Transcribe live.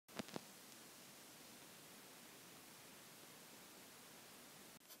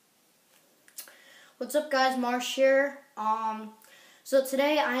What's up, guys? Marsh here. So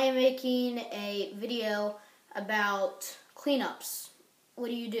today I am making a video about cleanups. What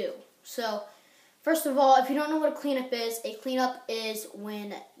do you do? So first of all, if you don't know what a cleanup is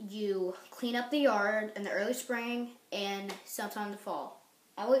when you clean up the yard in the early spring and sometime in the fall.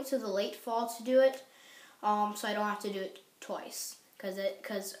 I wait till the late fall to do it, so I don't have to do it twice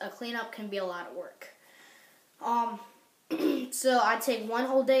because a cleanup can be a lot of work. So I take one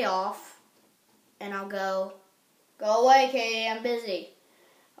whole day off. And I'll go away, Katie, I'm busy.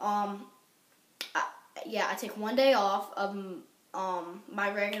 I take one day off of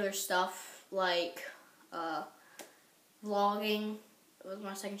my regular stuff, like vlogging with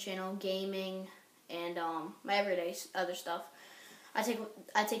my second channel, gaming, and my everyday other stuff. I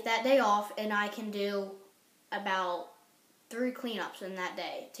take that day off, and I can do about 3 cleanups in that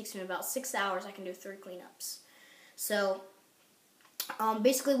day. It takes me about 6 hours. I can do 3 cleanups. So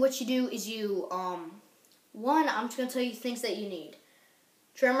basically what you do is you, one, I'm just going to tell you things that you need.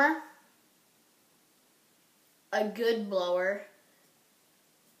 Trimmer, a good blower,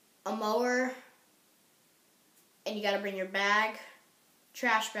 a mower, and you got to bring your bag,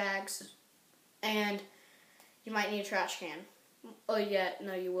 trash bags, and you might need a trash can. Oh yeah,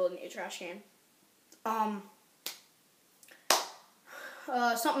 no, you will need a trash can.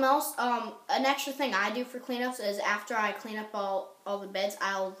 Something else, an extra thing I do for cleanups is after I clean up all the beds,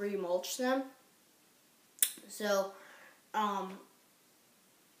 I'll remulch them. So,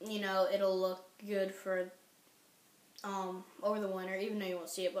 it'll look good for, over the winter, even though you won't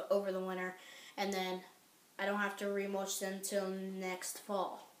see it, but over the winter. And then I don't have to remulch them till next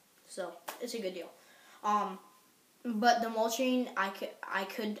fall. So, it's a good deal. But the mulching, I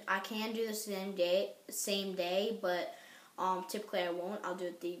can do the same day, but typically I won't. I'll do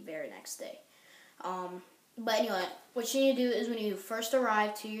it the very next day. But anyway, what you need to do is when you first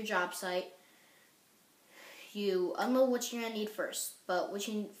arrive to your job site, you unload what you're going to need first. But what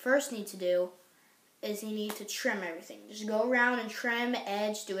you first need to do is you need to trim everything. Just go around and trim,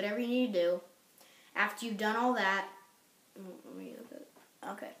 edge, do whatever you need to do. After you've done all that,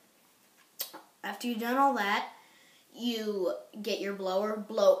 After you've done all that, you get your blower,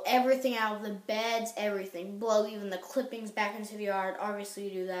 blow everything out of the beds, everything. Blow even the clippings back into the yard. Obviously,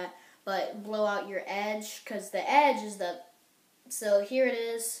 you do that. But blow out your edge, because the edge is so here it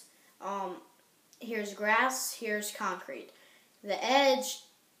is. Here's grass, here's concrete. The edge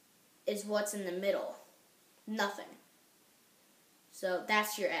is what's in the middle. Nothing. So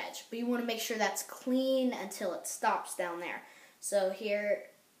that's your edge. But you want to make sure that's clean until it stops down there. So here,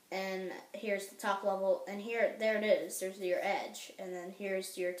 and here's the top level, and there it is. There's your edge, and then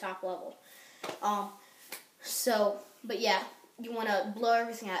here's your top level. But yeah, you want to blow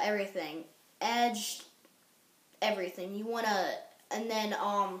everything out, everything, edge, everything. You want to, and then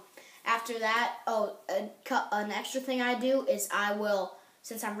after that, an extra thing I do is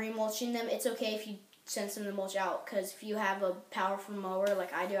since I'm remulching them, it's okay if you send some of the mulch out, because if you have a powerful mower,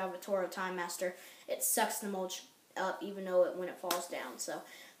 like I do, I have a Toro Time Master, it sucks the mulch up even though when it falls down, so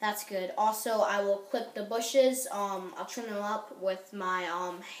that's good. Also, I will clip the bushes. I'll trim them up with my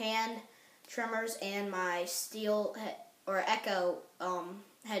hand trimmers and my steel or Echo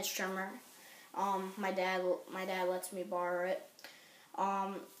hedge trimmer. My dad lets me borrow it.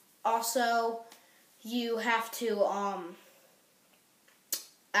 Also, you have to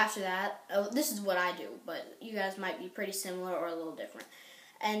after that, this is what I do, but you guys might be pretty similar or a little different.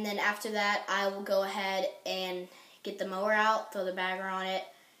 And then after that, I will go ahead and get the mower out, throw the bagger on it,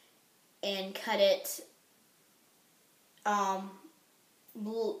 and cut it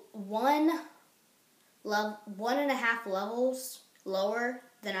 1.5 levels lower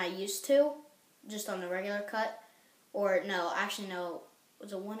than I used to, just on the regular cut. Or no, actually no,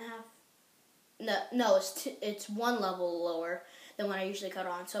 was it 1.5? No, it's 1 level lower than what I usually cut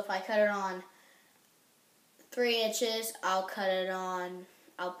on. So if I cut it on 3 inches, I'll put it on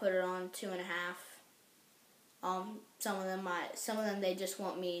 2.5. Some of them they just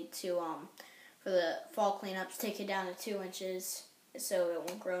want me to for the fall cleanups take it down to 2 inches so it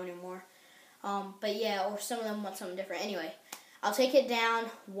won't grow anymore. But yeah, or some of them want something different. Anyway, I'll take it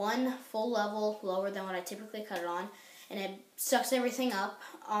down 1 full level lower than what I typically cut it on, and it sucks everything up.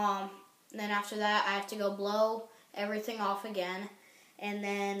 Then after that, I have to go blow everything off again, and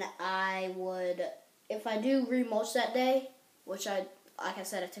then if I do remulch that day, which like I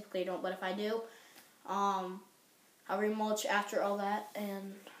said, I typically don't, but if I do, I'll remulch after all that,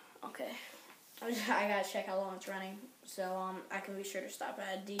 and okay, I gotta check how long it's running, so I can be sure to stop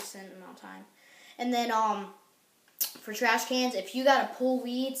at a decent amount of time. And then for trash cans, if you gotta pull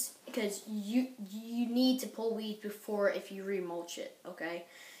weeds, because you need to pull weeds if you remulch it, okay?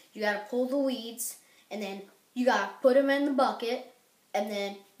 You gotta pull the weeds, and then you gotta put them in the bucket, and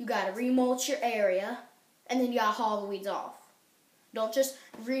then you gotta remulch your area, and then you gotta haul the weeds off. Don't just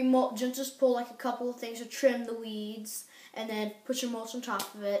just pull like a couple of things to trim the weeds, and then put your mulch on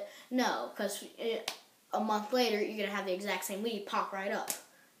top of it. No, because a month later you're gonna have the exact same weed pop right up.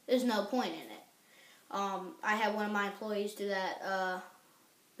 There's no point in it. I had one of my employees do that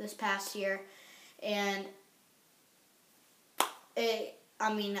this past year, and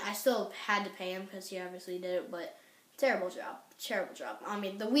I still had to pay him because he obviously did it, but terrible job.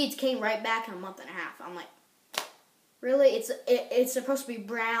 The weeds came right back in a month and a half. I'm like, really? It's supposed to be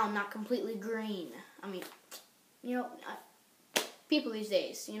brown, not completely green. People these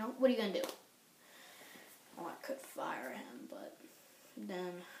days, what are you going to do? Oh, I could fire him, but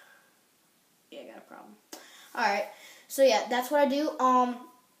then, yeah, I got a problem. Alright, so yeah, that's what I do.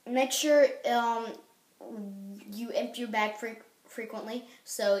 Make sure you empty your bag frequently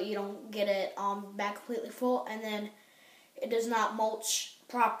so you don't get it bag completely full, and then it does not mulch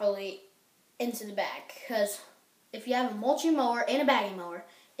properly into the bag, because if you have a mulching mower and a bagging mower,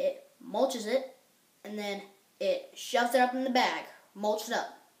 it mulches it and then it shoves it up in the bag, mulch it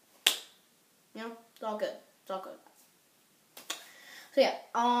up. It's all good. So yeah,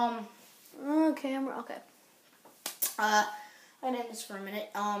 camera, okay. I end this for a minute.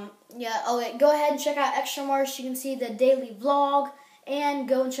 Go ahead and check out Extra Marsh. You can see the daily vlog, and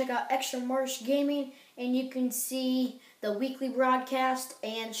go and check out Extra Marsh Gaming, and you can see the weekly broadcast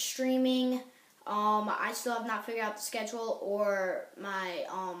and streaming. I still have not figured out the schedule or my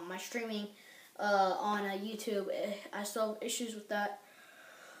streaming on YouTube. I still have issues with that,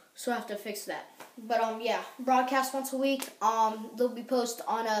 so I have to fix that. But broadcast once a week. They'll be posted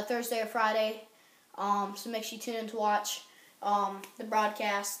on a Thursday or Friday. So make sure you tune in to watch the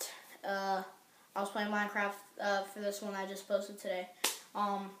broadcast. I was playing Minecraft for this one I just posted today.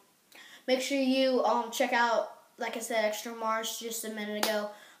 Make sure you check out, like I said, Extra Marsh just a minute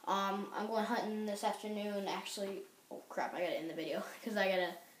ago. I'm going hunting this afternoon. Actually, oh crap, I gotta end the video because I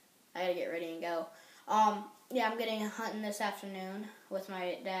gotta get ready and go. I'm getting hunting this afternoon with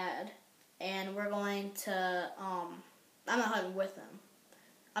my dad, and we're going to. I'm not hunting with him.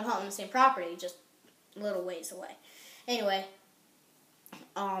 I'm hunting the same property, just a little ways away. Anyway,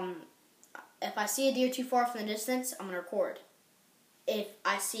 if I see a deer too far from the distance, I'm gonna record. If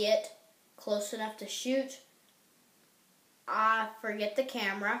I see it close enough to shoot, I forget the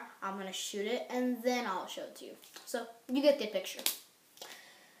camera. I'm gonna shoot it and then I'll show it to you. So you get the picture.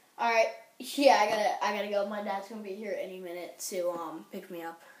 All right. Yeah, I gotta go. My dad's gonna be here any minute to pick me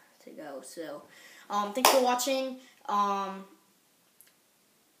up to go. So, thanks for watching.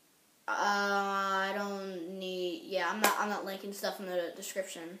 I don't need. Yeah, I'm not linking stuff in the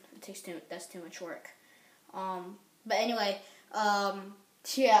description. That's too much work. But anyway, I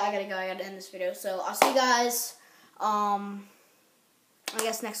gotta go. I gotta end this video. So I'll see you guys. I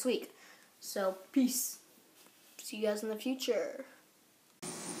guess next week. So peace. See you guys in the future.